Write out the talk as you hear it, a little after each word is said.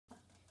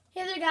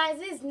there guys,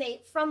 it's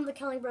Nate from the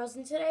Killing Bros,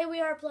 and today we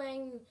are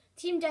playing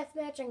Team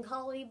Deathmatch and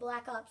Call of Duty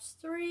Black Ops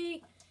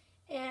 3,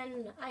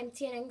 and I'm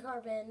TNN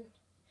Carbon,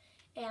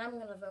 and I'm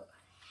going to vote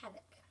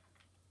Havoc.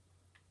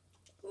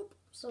 Oop.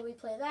 So we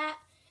play that,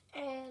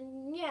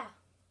 and yeah,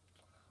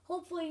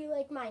 hopefully you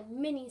like my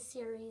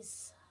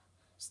mini-series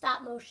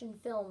stop motion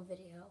film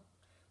video.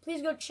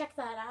 Please go check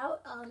that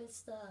out.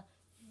 It's the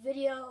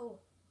video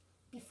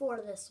before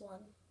this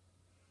one,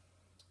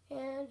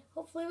 and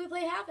hopefully we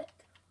play Havoc.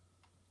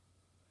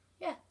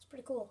 Yeah, it's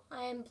pretty cool.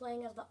 I am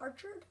playing as the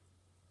Archer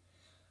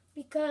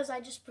because I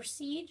just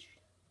prestiged.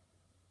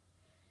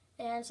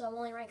 And so I'm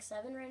only rank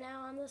 7 right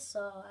now on this,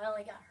 so I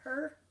only got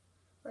her.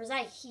 Or is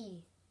that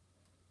he?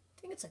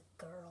 I think it's a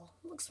girl.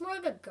 Looks more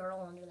like a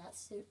girl under that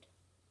suit.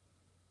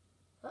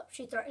 Oh,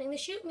 she's threatening to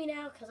shoot me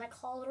now because I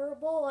called her a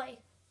boy.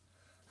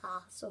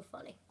 Ah, so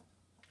funny.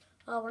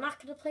 Oh, we're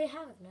not going to play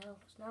Havoc now.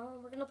 Now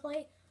we're going to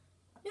play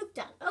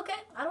NukeTown. Okay,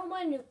 I don't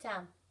mind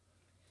NukeTown.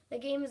 The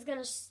game is going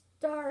to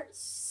start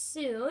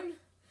soon.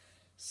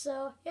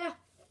 So, yeah.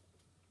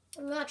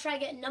 I'm going to try to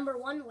get number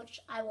 1,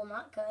 which I will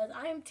not because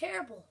I am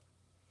terrible.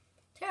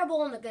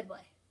 Terrible in a good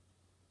way.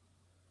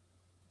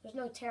 There's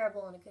no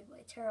terrible in a good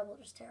way. Terrible,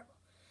 just terrible.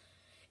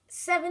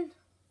 7,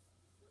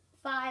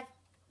 5,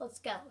 let's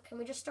go. Can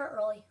we just start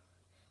early?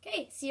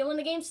 Okay, see you when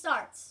the game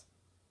starts.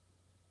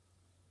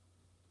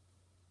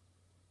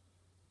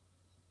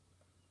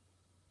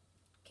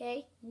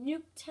 Okay,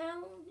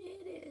 NukeTown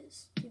it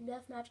is. Team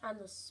Deathmatch, I'm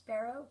the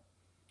Sparrow.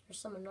 There's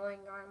some annoying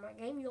guy in my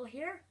game you'll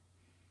hear.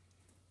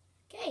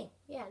 Okay,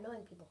 yeah,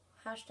 annoying people.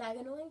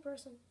 Hashtag annoying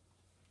person.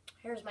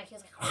 Here's my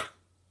kid like,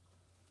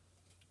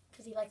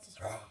 because he likes his.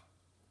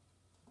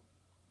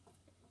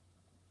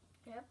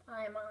 Yep,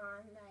 I'm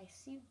on, I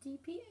see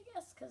DP, I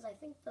guess, because I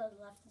think the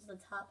left is the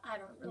top. I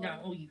don't really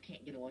know. No, you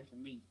can't get away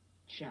from me,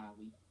 shall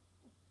we?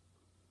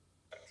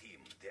 Team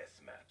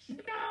Deathmatch.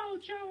 No,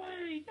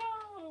 Joey,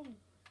 no!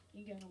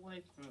 You got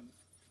away from me.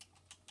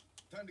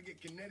 Time to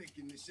get kinetic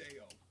in this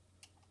AO.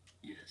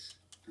 Yes,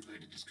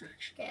 provide a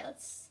distraction. Okay,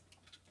 let's.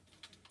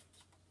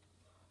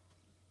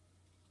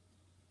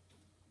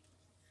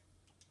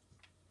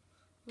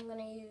 I'm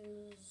gonna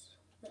use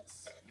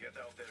this. Get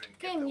out there and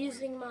Okay, get I'm the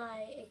using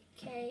my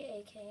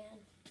AKN.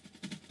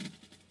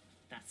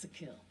 That's a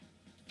kill.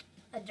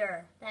 A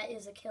dir. That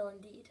is a kill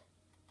indeed.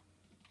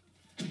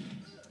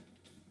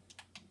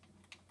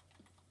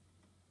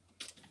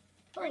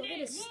 Oh, look at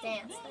his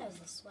stance. That is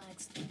a swag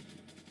stance.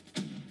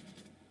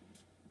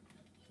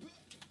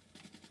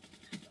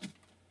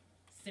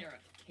 Sarah,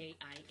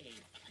 K-I-A.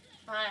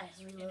 Ah,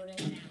 he's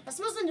reloading. That's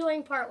the most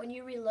annoying part when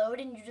you reload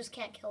and you just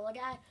can't kill a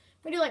guy.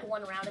 We do like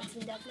 1 round of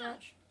Team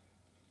Deathmatch.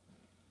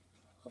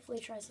 Hopefully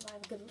try to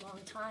survive a good long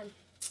time.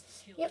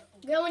 Yep,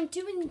 going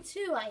 2 and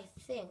 2, I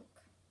think.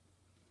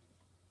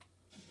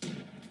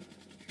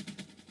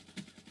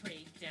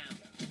 Pray down.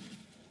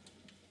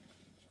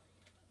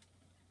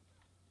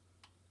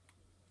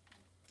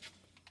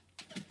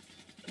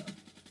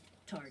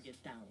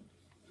 Target down.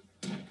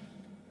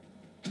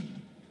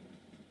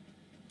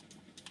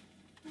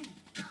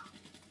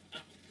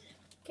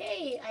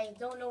 Okay, I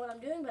don't know what I'm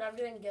doing, but I'm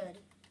doing good.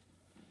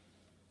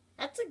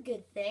 That's a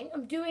good thing.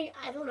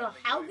 I don't know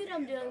how good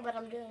I'm doing, but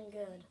I'm doing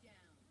good.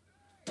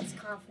 That's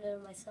confident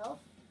in myself.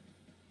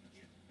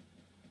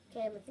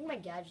 Okay, I think my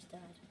guy just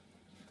died.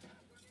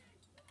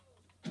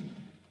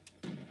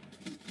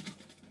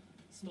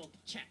 Smoke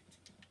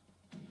checked.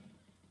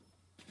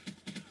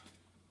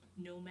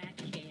 Nomad,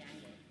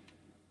 K-I-A.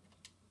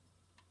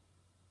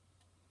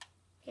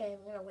 Okay,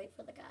 I'm gonna wait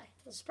for the guy.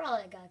 There's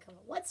probably a guy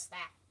coming. What's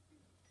that?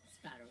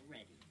 Spotter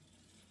ready.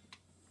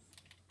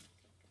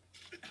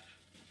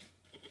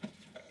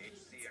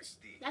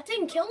 That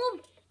didn't kill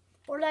him?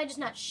 Or did I just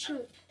not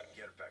shoot?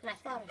 And I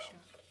thought I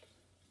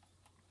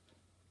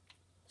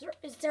shot.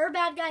 Is there a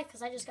bad guy?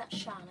 Because I just got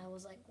shot and I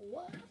was like,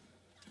 what?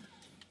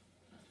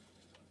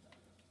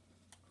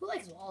 Who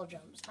likes wall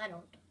jumps? I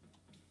don't.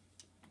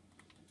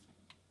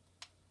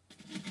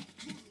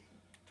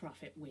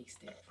 Profit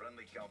wasted.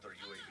 Friendly counter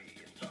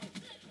UAV inbound.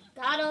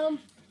 Got him.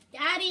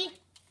 Daddy.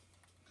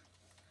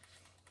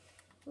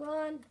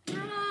 Run.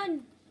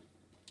 Run.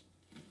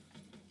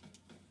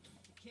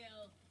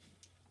 Kill.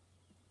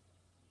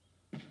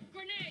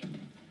 Grenade!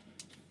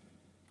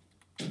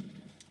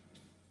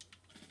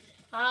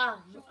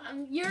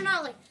 You're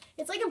not like,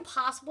 it's like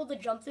impossible to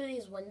jump through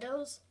these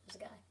windows. There's a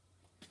guy.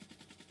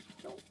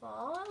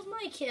 Oh, that was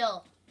my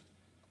kill.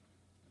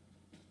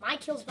 My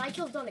kills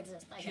don't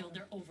exist. I Killed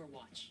their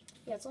Overwatch.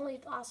 Yeah, it's only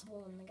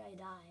possible when the guy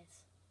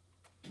dies.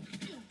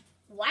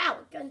 Wow,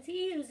 what guns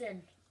he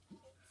using?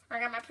 I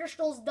got my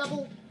pistols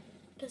double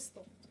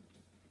pistol.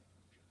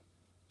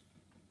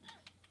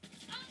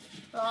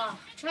 Ah,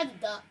 try to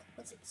duck.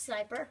 What's it?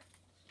 Sniper?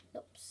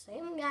 Nope,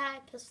 same guy,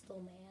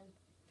 pistol man.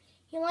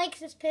 He likes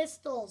his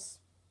pistols.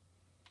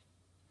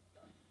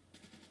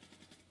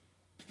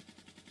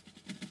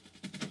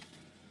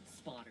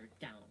 Spotter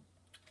down.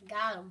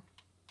 Got him.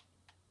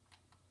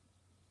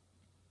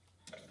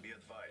 Be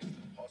advised,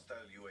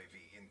 hostile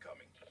UAV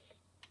incoming.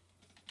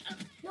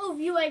 No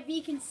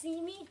UAV can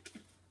see me.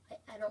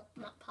 I don't,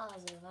 I'm not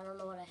positive. I don't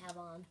know what I have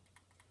on.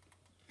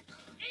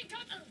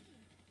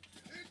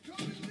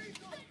 Incoming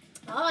lethal!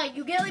 Oh,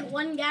 you get like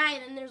one guy,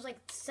 and then there's like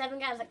 7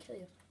 guys that kill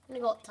you. I'm gonna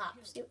go up top.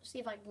 See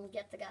if I can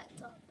get the guy up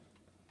top.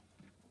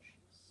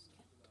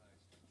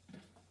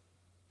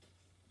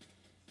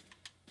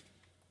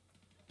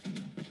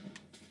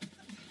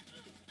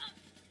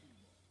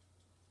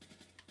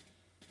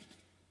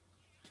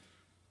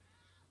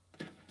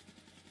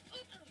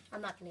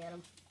 I'm not gonna get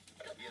him.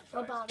 Be No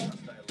advised, bother.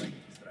 hostile lightning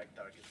strike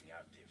target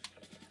inactive.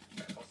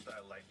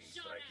 Hostile lightning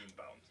strike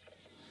inbound.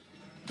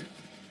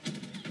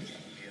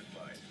 Be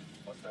advised,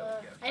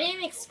 hostile gas I didn't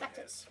even mask expect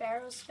overhead.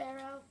 it.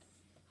 Sparrow.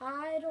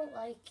 I don't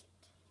like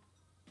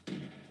it.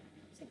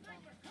 It's a guy.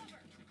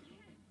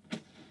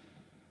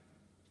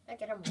 I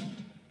get him wrong.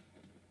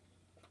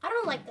 I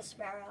don't like the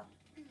Sparrow.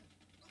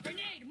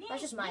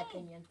 That's just my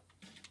opinion.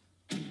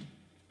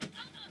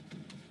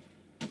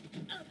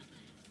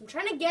 I'm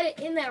trying to get it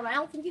in there, but I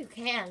don't think you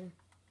can.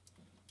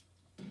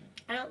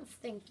 I don't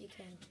think you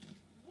can.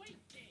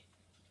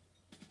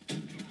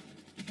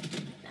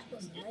 That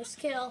was a nice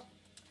kill.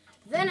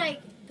 Then I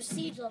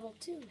besiege level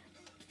 2.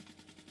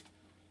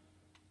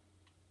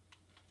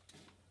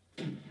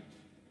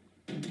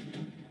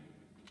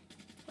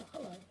 Oh,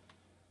 hello.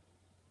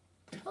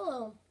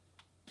 Hello.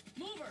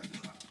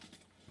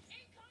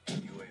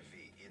 UAV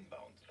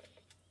inbound.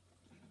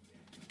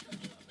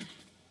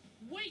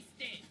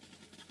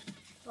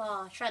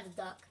 Oh, I tried to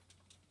duck.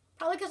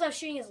 Probably because I was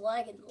shooting his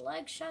leg, and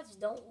leg shots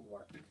don't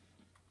work.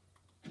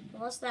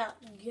 Unless that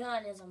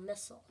gun is a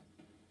missile.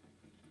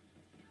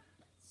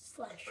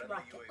 Slash Friendly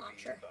rocket UAV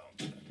launcher.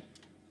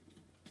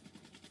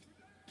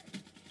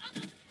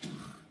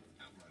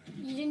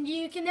 inbound.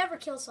 You can never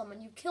kill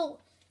someone.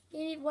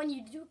 When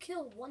you do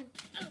kill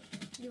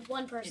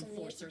one person,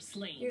 Enforcer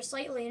slain. you're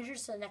slightly injured,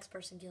 so the next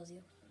person kills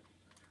you.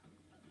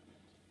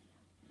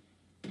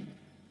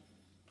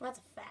 Well, that's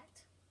a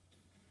fact.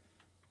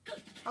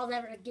 I'll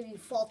never give you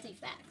faulty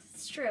facts.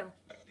 It's true.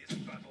 This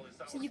battle is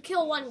ours. So you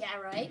kill one guy,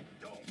 right?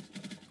 Don't.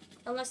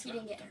 Unless you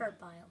didn't get hurt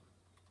by him.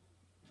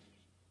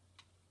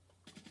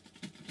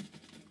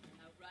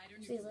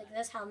 See, it's like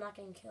this, how I'm not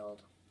getting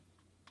killed.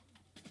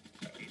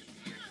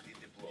 HCXD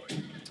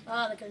deployed.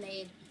 Oh, the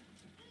grenade.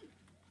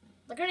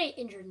 The grenade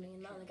injured me,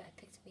 and the other guy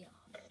picked me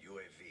off.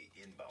 UAV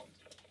inbound.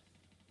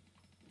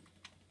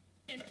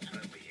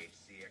 Friendly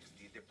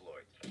HCXD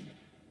deployed.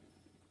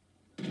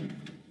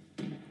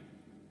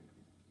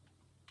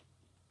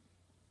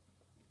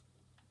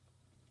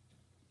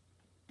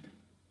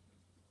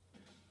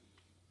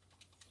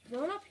 You're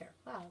going up here.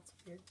 Wow, that's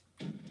weird.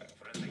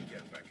 Friendly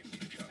care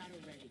package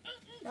incoming.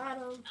 Got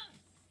him.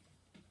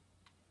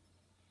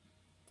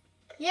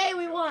 Yay,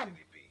 we won!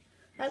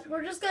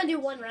 We're just gonna do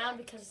one round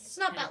because it's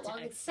not that long.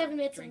 It's 7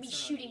 minutes of me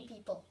shooting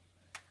people.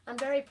 I'm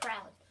very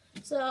proud.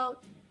 So,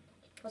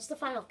 what's the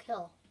final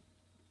kill?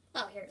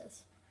 Oh, here it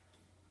is.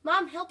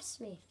 Mom helps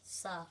me.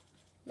 So,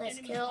 nice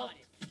kill.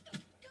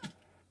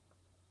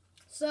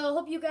 So,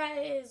 hope you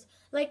guys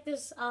like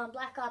this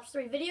Black Ops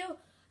 3 video.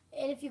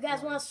 And if you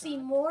guys want to see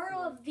more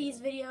of these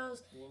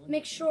videos,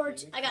 make sure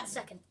I got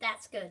second.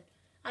 That's good.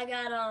 I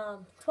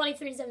got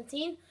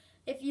 23-17.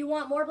 If you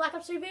want more Black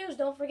Ops 3 videos,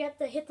 don't forget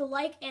to hit the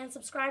like and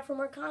subscribe for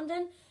more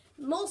content.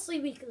 Mostly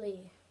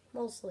weekly.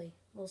 Mostly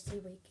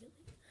weekly.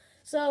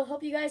 So,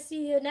 hope you guys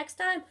see you next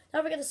time.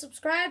 Don't forget to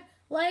subscribe,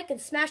 like,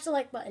 and smash the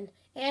like button.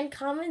 And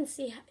comment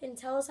and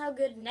tell us how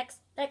good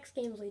next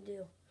games we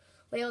do.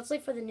 Wait, let's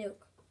wait for the nuke.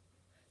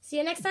 See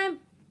you next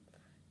time.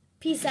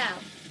 Peace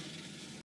out.